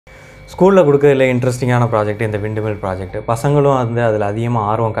ஸ்கூலில் கொடுக்கறதுல இன்ட்ரெஸ்டிங்கான ப்ராஜெக்ட் இந்த விண்டுமில் ப்ராஜெக்ட். பசங்களும் வந்து அதில் அதிகமாக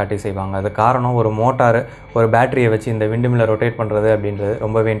ஆர்வம் காட்டி செய்வாங்க. அது காரணம் ஒரு மோட்டார், ஒரு பேட்டரியை வச்சு இந்த விண்டுமில்லை ரொட்டேட் பண்ணுறது அப்படின்றது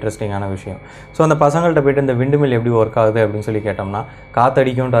ரொம்பவே இன்ட்ரெஸ்டிங்கான விஷயம். ஸோ அந்த பசங்கள்கிட்ட போய்ட்டு இந்த விண்டுமில் எப்படி ஒர்க் ஆகுது அப்படின்னு சொல்லி கேட்டோம்னா,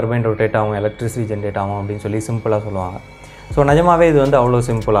 காற்றடிக்கும், டர்பைன் ரொட்டேட் ஆகும், எலக்ட்ரிசிட்டி ஜென்ரேட் ஆகும் அப்படின்னு சொல்லி சிம்பிளாக சொல்லுவாங்க. ஸோ நிஜமாகவே இது வந்து அவ்வளோ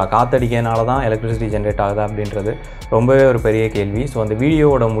சிம்பிளாக காற்றடிக்கிறதுனால தான் எலக்ட்ரிசிட்டி ஜென்ரேட் ஆகுது அப்படின்றது ரொம்பவே ஒரு பெரிய கேள்வி. ஸோ அந்த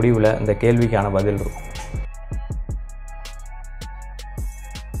வீடியோவோட முடிவில் இந்த கேள்விக்கான பதில் இருக்கும்.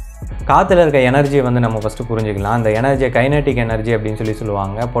 காற்றுல இருக்க எனர்ஜியை வந்து நம்ம ஃபஸ்ட்டு புரிஞ்சிக்கலாம். அந்த எனர்ஜியை கைனெட்டிக் எனர்ஜி அப்படின்னு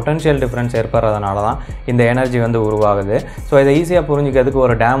சொல்லுவாங்க. பொட்டன்ஷியல் டிஃப்ரென்ஸ் ஏற்படுறதுனால தான் இந்த எனர்ஜி வந்து உருவாகுது. ஸோ இதை ஈஸியாக புரிஞ்சிக்கிறதுக்கு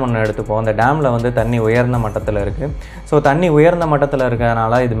ஒரு டேம் ஒன்று எடுத்துப்போம். அந்த டேமில் வந்து தண்ணி உயர்ந்த மட்டத்தில் இருக்குது. ஸோ தண்ணி உயர்ந்த மட்டத்தில்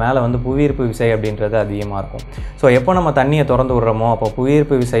இருக்கிறதுனால இது மேலே வந்து புவியீர்ப்பு விசை அப்படின்றது அதிகமாக இருக்கும். ஸோ எப்போ நம்ம தண்ணியை திறந்து விடுறோமோ அப்போ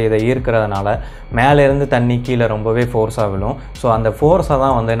புவியீர்ப்பு விசை இதை ஈர்க்கிறதுனால மேலேருந்து தண்ணி கீழே ரொம்பவே ஃபோர்ஸாக விழும். ஸோ அந்த ஃபோர்ஸை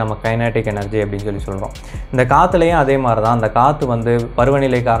தான் வந்து நம்ம கைனெட்டிக் எனர்ஜி அப்படின்னு சொல்கிறோம். இந்த காற்றுலையும் அதே மாதிரி தான். அந்த காற்று வந்து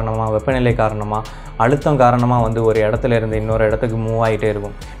பருவநிலை காரணமாக, வெப்பநிலை காரணமாக, அழுத்தம் காரணமாக வந்து ஒரு இடத்துல இருந்து இன்னொரு இடத்துக்கு மூவ் ஆகிட்டே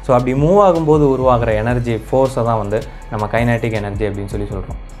இருக்கும். ஸோ அப்படி மூவ் ஆகும்போது உருவாகிற எனர்ஜி ஃபோர்ஸை தான் வந்து நம்ம கைனெட்டிக் எனர்ஜி அப்படின்னு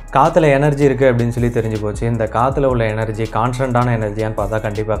சொல்கிறோம். காற்றுல எனர்ஜி இருக்குது அப்படின்னு சொல்லி தெரிஞ்சு போச்சு. இந்த காற்றுல உள்ள எனர்ஜி கான்ஸ்டண்ட்டான எனர்ஜியான்னு பார்த்தா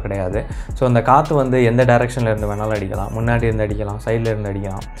கண்டிப்பாக கிடையாது. ஸோ அந்த காற்று வந்து எந்த டைரெக்ஷனில் இருந்து வேணாலும் அடிக்கலாம். முன்னாடி இருந்து அடிக்கலாம், சைடில் இருந்து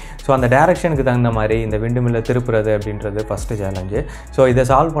அடிக்கலாம். ஸோ அந்த டைரெக்ஷனுக்கு தகுந்த மாதிரி இந்த விண்டுமில்லை திருப்புறது அப்படின்றது ஃபஸ்ட்டு சேலஞ்சு. ஸோ இதை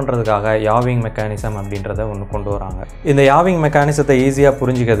சால்வ் பண்ணுறதுக்காக யாவிங் மெக்கானிசம் அப்படின்றத ஒன்று கொண்டு வராங்க. இந்த யாவிங் மெக்கானிசத்தை ஈஸியாக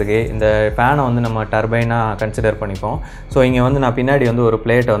புரிஞ்சிக்கிறதுக்கு இந்த ஃபேனை வந்து நம்ம டர்பைனாக கன்சிடர் பண்ணிப்போம். ஸோ இங்கே வந்து நான் பின்னாடி வந்து ஒரு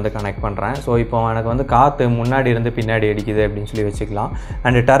பிளேட்டை வந்து கனெக்ட் பண்ணுறேன். ஸோ இப்போ எனக்கு வந்து காற்று முன்னாடி இருந்து பின்னாடி அடிக்குது அப்படின்னு சொல்லி வச்சுக்கலாம்.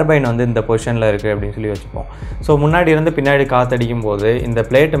 அண்ட் டர்பைன் வந்து இந்த பொசிஷனில் இருக்குது அப்படின்னு சொல்லி வச்சுப்போம். ஸோ முன்னாடி இருந்து பின்னாடி காற்று அடிக்கும் போது இந்த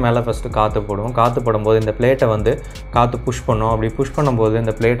பிளேட்டு மேலே ஃபஸ்ட்டு காற்று போடும். காற்று போடும்போது இந்த பிளேட்டை வந்து காற்று புஷ் பண்ணும். அப்படி புஷ் பண்ணும்போது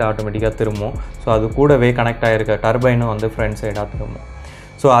இந்த பிளேட் ஆட்டோமேட்டிக்காக திரும்பும். ஸோ அது கூடவே கனெக்ட் ஆகிருக்க டர்பைனும் வந்து ஃப்ரண்ட் சைடாக திரும்பும்.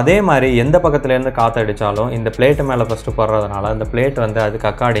 ஸோ அதே மாதிரி எந்த பக்கத்துலேருந்து காற்று அடித்தாலும் இந்த பிளேட்டு மேலே ஃபஸ்ட்டு போடுறதுனால அந்த பிளேட் வந்து அதுக்கு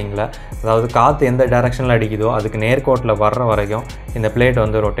அக்கார்டிங்கில், அதாவது காற்று எந்த டைரெக்ஷனில் அடிக்குதோ அதுக்கு நேர்கோட்டில் வர்ற வரைக்கும் இந்த பிளேட்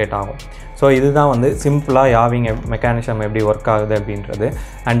வந்து ரொட்டேட் ஆகும். ஸோ இதுதான் வந்து சிம்பிளாக யாவிங் மெக்கானிசம் எப்படி ஒர்க் ஆகுது அப்படின்றது.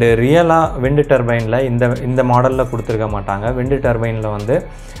 அண்டு ரியலாக விண்டு டர்பைனில் இந்த மாடலில் கொடுத்துருக்க மாட்டாங்க. விண்டு டர்பைனில் வந்து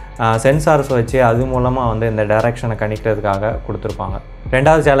சென்சார்ஸ் வச்சு அது மூலமாக வந்து இந்த டைரெக்ஷனை கணிக்கிறதுக்காக கொடுத்துருப்பாங்க.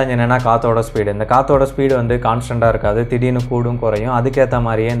 ரெண்டாவது சேலஞ்ச் என்னென்னா காற்றோட ஸ்பீடு. இந்த காற்றோட ஸ்பீடு வந்து கான்ஸ்டண்ட்டாக இருக்காது, திடீர்னு கூடும் குறையும். அதுக்கேற்ற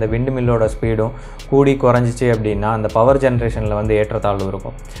மாதிரியே இந்த விண்டு மில்லோட ஸ்பீடும் கூடி குறைஞ்சிச்சு அப்படின்னா அந்த பவர் ஜென்ரேஷனில் வந்து ஏற்றத்தாழ்வு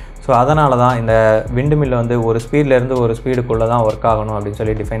இருக்கும். ஸோ அதனால தான் இந்த விண்டு மில்லை வந்து ஒரு ஸ்பீட்லேருந்து ஒரு ஸ்பீடுக்குள்ளே தான் ஒர்க் ஆகணும் அப்படின்னு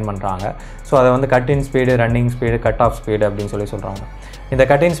சொல்லி டிஃபைன் பண்ணுறாங்க. ஸோ அதை வந்து கட்-இன் speed, running speed, cut off speed அப்படின்னு சொல்கிறாங்க. இந்த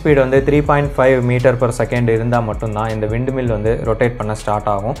கட்-இன் ஸ்பீடு வந்து 3.5 மீட்டர்/செகண்ட் இருந்தால் மட்டும்தான் இந்த விண்டு மில் வந்து ரொட்டேட் பண்ண ஸ்டார்ட்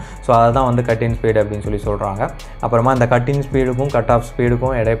ஆகும். ஸோ அதுதான் வந்து கட்-இன் ஸ்பீடு அப்படின்னு சொல்கிறாங்க. அப்புறமா இந்த கட்-இன் ஸ்பீடுக்கும் கட் ஆஃப்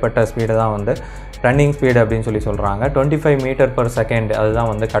ஸ்பீடுக்கும் இடைப்பட்ட ஸ்பீடு தான் வந்து ரன்னிங் ஸ்பீடு அப்படின்னு சொல்கிறாங்க. 25 மீட்டர்/செகண்ட் அதுதான்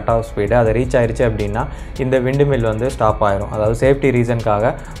வந்து கட் ஆஃப் ஸ்பீடு. அதை ரீச் ஆயிடுச்சு அப்படின்னா இந்த விண்டு மில் வந்து ஸ்டாப் ஆயிரும். அதாவது சேஃப்டி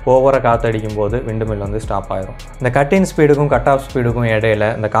ரீசனுக்காக ஓவராக காற்று அடிக்கும் போது விண்டு மில் வந்து ஸ்டாப் ஆயிரும். இந்த கட்-இன் ஸ்பீடுக்கும் கட் ஆஃப் ஸ்பீடுக்கும் இடையில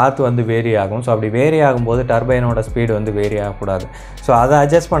இந்த காற்று வந்து வேரி ஆகும். ஸோ அப்படி வேரி ஆகும்போது டர்பைனோட ஸ்பீடு வந்து வேரி ஆகக்கூடாது. ஸோ அதை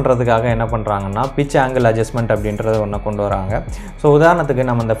அட்ஜஸ்ட் பண்ணுறதுக்காக என்ன பண்ணுறாங்கன்னா பிச் ஆங்கிள் அட்ஜஸ்ட்மெண்ட் அப்படின்றத ஒன்று கொண்டு வராங்க. ஸோ உதாரணத்துக்கு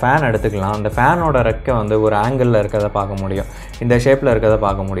நம்ம இந்த ஃபேன் எடுத்துக்கலாம். அந்த ஃபேனோட ரெக்கை வந்து ஒரு ஆங்கிளில் இருக்கிறத பார்க்க முடியும், இந்த ஷேப்பில் இருக்கிறத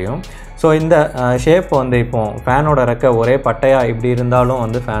பார்க்க முடியும். ஸோ இந்த ஷேப் வந்து இப்போது ஃபேனோட ரெக்கை ஒரே பட்டையாக இப்படி இருந்தாலும்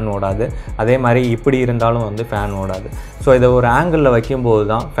வந்து ஃபேன் ஓடாது, அதே மாதிரி இப்படி இருந்தாலும் வந்து ஃபேன் ஓடாது. ஸோ இதை ஒரு ஆங்கிளில் வைக்கும்போது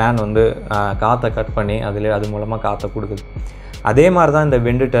தான் ஃபேன் வந்து காற்றை கட் பண்ணி அது மூலமாக காற்றை கொடுக்குது. அதே மாதிரி தான் இந்த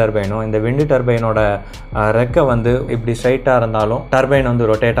விண்டு டர்பைனும். இந்த விண்டு டர்பைனோட ரெக்கை வந்து இப்படி ஸ்ட்ரைட்டாக இருந்தாலும் டர்பைன் வந்து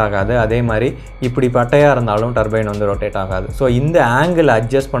ரொட்டேட் ஆகாது, அதே மாதிரி இப்படி பட்டையாக இருந்தாலும் டர்பைன் வந்து ரொட்டேட் ஆகாது. ஸோ இந்த ஆங்கிள்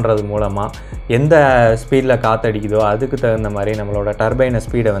அட்ஜஸ்ட் பண்ணுறது மூலமாக எந்த ஸ்பீடில் காற்று அடிக்குதோ அதுக்கு தகுந்த மாதிரி நம்மளோட டர்பைனை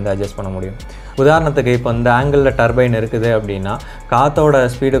ஸ்பீடை வந்து அட்ஜஸ்ட் பண்ண முடியும். உதாரணத்துக்கு இப்போ இந்த ஆங்கிளில் டர்பைன் இருக்குது அப்படின்னா காற்றோட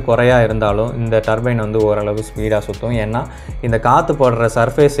ஸ்பீடு குறையாக இருந்தாலும் இந்த டர்பைன் வந்து ஓரளவு ஸ்பீடாக சுற்றும். ஏன்னா இந்த காற்று போடுற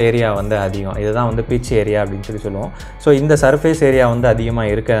சர்ஃபேஸ் ஏரியா வந்து அதிகம். இதுதான் வந்து பிச் ஏரியா அப்படின்னு சொல்லுவோம். ஸோ இந்த சர்ஃபேஸ் ஏரியா வந்து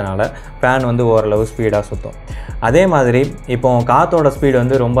அதிகமாக இருக்கிறதுனால ஃபேன் வந்து ஓரளவு ஸ்பீடாக சுற்றும். அதே மாதிரி இப்போ காற்றோட ஸ்பீடு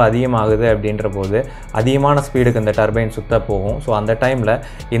வந்து ரொம்ப அதிகமாகுது அப்படின்ற போது அதிகமான ஸ்பீடுக்கு இந்த டர்பைன் சுத்த போகும். ஸோ அந்த டைமில்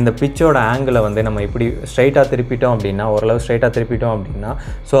இந்த பிச்சோட ஆங்கிளை வந்து நம்ம இப்படி ஸ்ட்ரைட்டாக திருப்பிட்டோம் அப்படின்னா, ஓரளவு ஸ்ட்ரைட்டாக திருப்பிட்டோம் அப்படின்னா,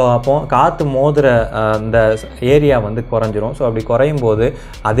 ஸோ அப்போது காற்று மோதுகிற அந்த ஏரியா வந்து குறைஞ்சிரும். ஸோ அப்படி குறையும் போது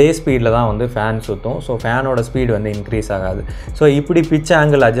அதே ஸ்பீடில் தான் வந்து ஃபேன் சுற்றும். ஸோ ஃபேனோட ஸ்பீடு வந்து இன்க்ரீஸ் ஆகாது. ஸோ இப்படி பிச்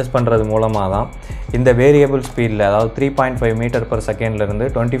ஆங்கிள் அட்ஜஸ்ட் பண்ணுறது மூலமாக தான் இந்த வேரியபிள் ஸ்பீடில், அதாவது 3.5 மீட்டர்/செகண்ட்லேருந்து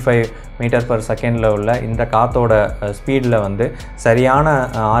 25 மீட்டர்/செகண்டில் உள்ள இந்த காற்றோட ஸ்பீடில் வந்து சரியான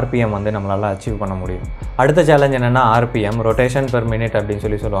ஆர்பிஎம் வந்து நம்மளால் அச்சீவ் பண்ண முடியும். அடுத்த சேலஞ்ச் என்னென்னா ஆர்பிஎம், ரொட்டேஷன் பெர் மினிட் அப்படின்னு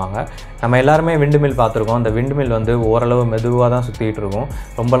சொல்லுவாங்க. நம்ம எல்லாருமே விண்டு மில் பார்த்துருக்கோம். அந்த விண்டு மில் வந்து ஓரளவு மெதுவாக தான் சுற்றிட்டு இருக்கும்,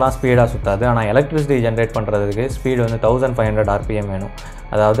 ரொம்பலாம் ஸ்பீடாக சுற்றாது. ஆனால் எலக்ட்ரிசிட்டி ஜென்ரேட் பண்ணுறதுக்கு ஸ்பீடு வந்து 1500 ஆர்பிஎம் வேணும்.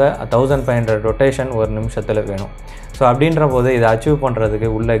 அதாவது 1500 ரொட்டேஷன் ஒரு நிமிஷத்தில் வேணும். ஸோ அப்படின்ற போது இதை அச்சீவ் பண்ணுறதுக்கு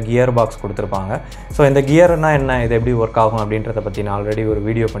உள்ள கியர் பாக்ஸ் கொடுத்துருப்பாங்க. ஸோ இந்த கியர்னால் என்ன, இது எப்படி ஒர்க் ஆகும் அப்படின்றத பற்றி நான் ஆல்ரெடி ஒரு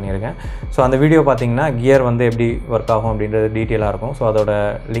வீடியோ பண்ணியிருக்கேன். ஸோ அந்த வீடியோ பார்த்தீங்கன்னா கியர் வந்து எப்படி ஒர்க் ஆகும் அப்படின்றது டீட்டெயிலாக இருக்கும். ஸோ அதோட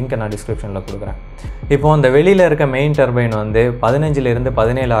லிங்க்கை நான் டிஸ்கிரிப்ஷனில் கொடுக்குறேன். இப்போது இந்த வெளியில் இருக்க மெயின் டர்பைன் வந்து 15லேருந்து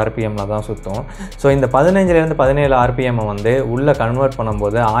 17 RPMல தான் சுற்றும். ஸோ இந்த 15லேருந்து 17 RPM வந்து உள்ளே கன்வெர்ட்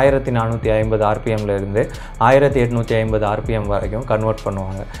பண்ணும்போது 1450 RPMலேருந்து 1850 RPM வரைக்கும் கன்வெர்ட்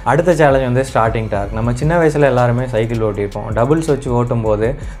பண்ணுவாங்க. அடுத்த சேலஞ்ச் வந்து ஸ்டார்டிங் டார்க். நம்ம சின்ன வயசில் எல்லாருமே சைக்கிள் ஓட்டியிருப்போம். டபுள்ஸ் வச்சு ஓட்டும்போது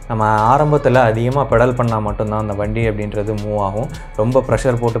நம்ம ஆரம்பத்தில் அதிகமாக பெடல் பண்ணால் மட்டும்தான் அந்த வண்டி அப்படின்றது மூவ் ஆகும். ரொம்ப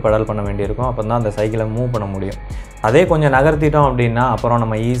ப்ரெஷர் போட்டு பெடல் பண்ண வேண்டியிருக்கும். அப்போ தான் அந்த சைக்கிளை மூவ் பண்ண முடியும். அதே கொஞ்சம் நகர்த்திட்டோம் அப்படின்னா அப்புறம்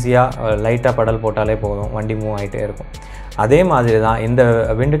நம்ம ஈஸியாக லைட்டாக பெடல் போட்டாலே போதும், வண்டி மூவ் ஆகிட்டே இருக்கும். அதே மாதிரி தான் இந்த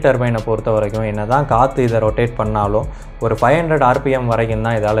விண்டு டர்பைனை பொறுத்த வரைக்கும் என்ன தான் காற்று இதை ரொட்டேட் பண்ணாலும் ஒரு 500 RPM வரைக்கும்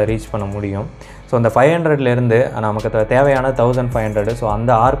தான் இதால் ரீச் பண்ண முடியும். ஸோ அந்த 500லேருந்து நமக்கு தேவையான 1500, ஸோ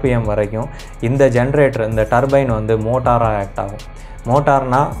அந்த RPM வரைக்கும் இந்த ஜென்ரேட்டர், இந்த டர்பைன் வந்து மோட்டாராக ஆக்ட் ஆகும்.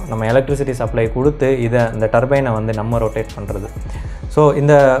 மோட்டார்னால் நம்ம எலக்ட்ரிசிட்டி சப்ளை கொடுத்து இந்த டர்பைனை வந்து நம்ம ரொட்டேட் பண்ணுறது. ஸோ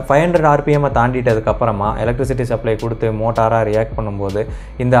இந்த 500 RPM தாண்டிட்டதுக்கப்புறமா எலக்ட்ரிசிட்டி சப்ளை கொடுத்து மோட்டாராக ரியாக்ட் பண்ணும்போது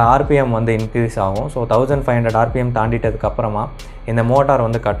இந்த RPM வந்து இன்க்ரீஸ் ஆகும். ஸோ 1500 RPM தாண்டிட்டதுக்கப்புறமா இந்த மோட்டார்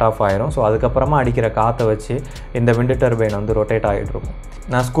வந்து கட் ஆஃப் ஆயிரும். ஸோ அதுக்கப்புறமா அடிக்கிற காற்றை வச்சு இந்த விண்டு டர்பைன் வந்து ரொட்டேட் ஆகிட்டு இருக்கும்.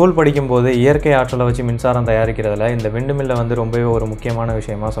 நான் ஸ்கூல் படிக்கும்போது இயற்கை ஆற்றலை வச்சு மின்சாரம் தயாரிக்கிறதுல இந்த விண்டு மில்லை வந்து ரொம்பவே ஒரு முக்கியமான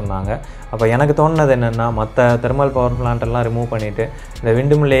விஷயமா சொன்னாங்க. அப்போ எனக்கு தோணுனது என்னென்னா, மற்ற தெர்மல் பவர் பிளான்ட்டெல்லாம் ரிமூவ் பண்ணிவிட்டு இந்த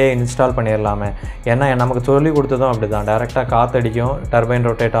விண்டு மில்லையே இன்ஸ்டால் பண்ணிடலாமே. ஏன்னா நமக்கு சொல்லி கொடுத்ததும் அப்படி தான், டேரெக்டாக காற்றடிக்கும், டர்பைன்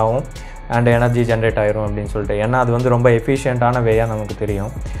ரொட்டேட் ஆகும் அண்ட் எனர்ஜி ஜென்ரேட் ஆகிரும் அப்படின்னு சொல்லிட்டு. ஏன்னா அது வந்து ரொம்ப எஃபிஷியண்ட்டான வேயாக நமக்கு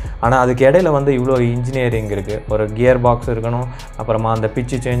தெரியும். ஆனால் அதுக்கு இடையில வந்து இவ்வளோ இன்ஜினியரிங் இருக்குது. ஒரு கியர் பாக்ஸ் இருக்கணும், அப்புறமா அந்த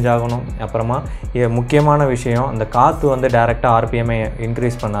பிச்சு சேஞ்ச் ஆகணும், அப்புறமா முக்கியமான விஷயம் அந்த காற்று வந்து டேரெக்டாக RPM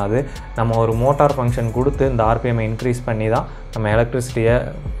இன்க்ரீஸ் பண்ணாது. நம்ம ஒரு மோட்டார் ஃபங்க்ஷன் கொடுத்து இந்த RPM இன்க்ரீஸ் பண்ணி தான் நம்ம எலக்ட்ரிசிட்டியை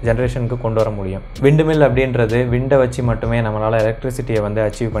ஜென்ரேஷனுக்கு கொண்டு வர முடியும். விண்டு மில் அப்படின்றது விண்டை வச்சு மட்டுமே நம்மளால் எலக்ட்ரிசிட்டியை வந்து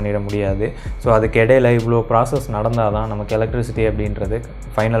அச்சீவ் பண்ணிட முடியாது. ஸோ அதுக்கு இடையில இவ்வளோ ப்ராசஸ் நடந்தால் தான் நமக்கு எலக்ட்ரிசிட்டி அப்படின்றது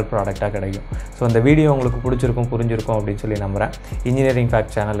ஃபைனல் ப்ராடக்டாக கிடைக்கும். ஸோ இந்த வீடியோ உங்களுக்கு பிடிச்சிருக்கும், புரிஞ்சிருக்கும் அப்படின்னு சொல்லி நம்புகிறேன். இன்ஜினியரிங்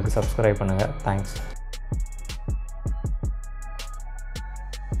ஃபேக்ட் சேனலுக்கு சப்ஸ்கிரைப் பண்ணுங்கள். தேங்க்ஸ்.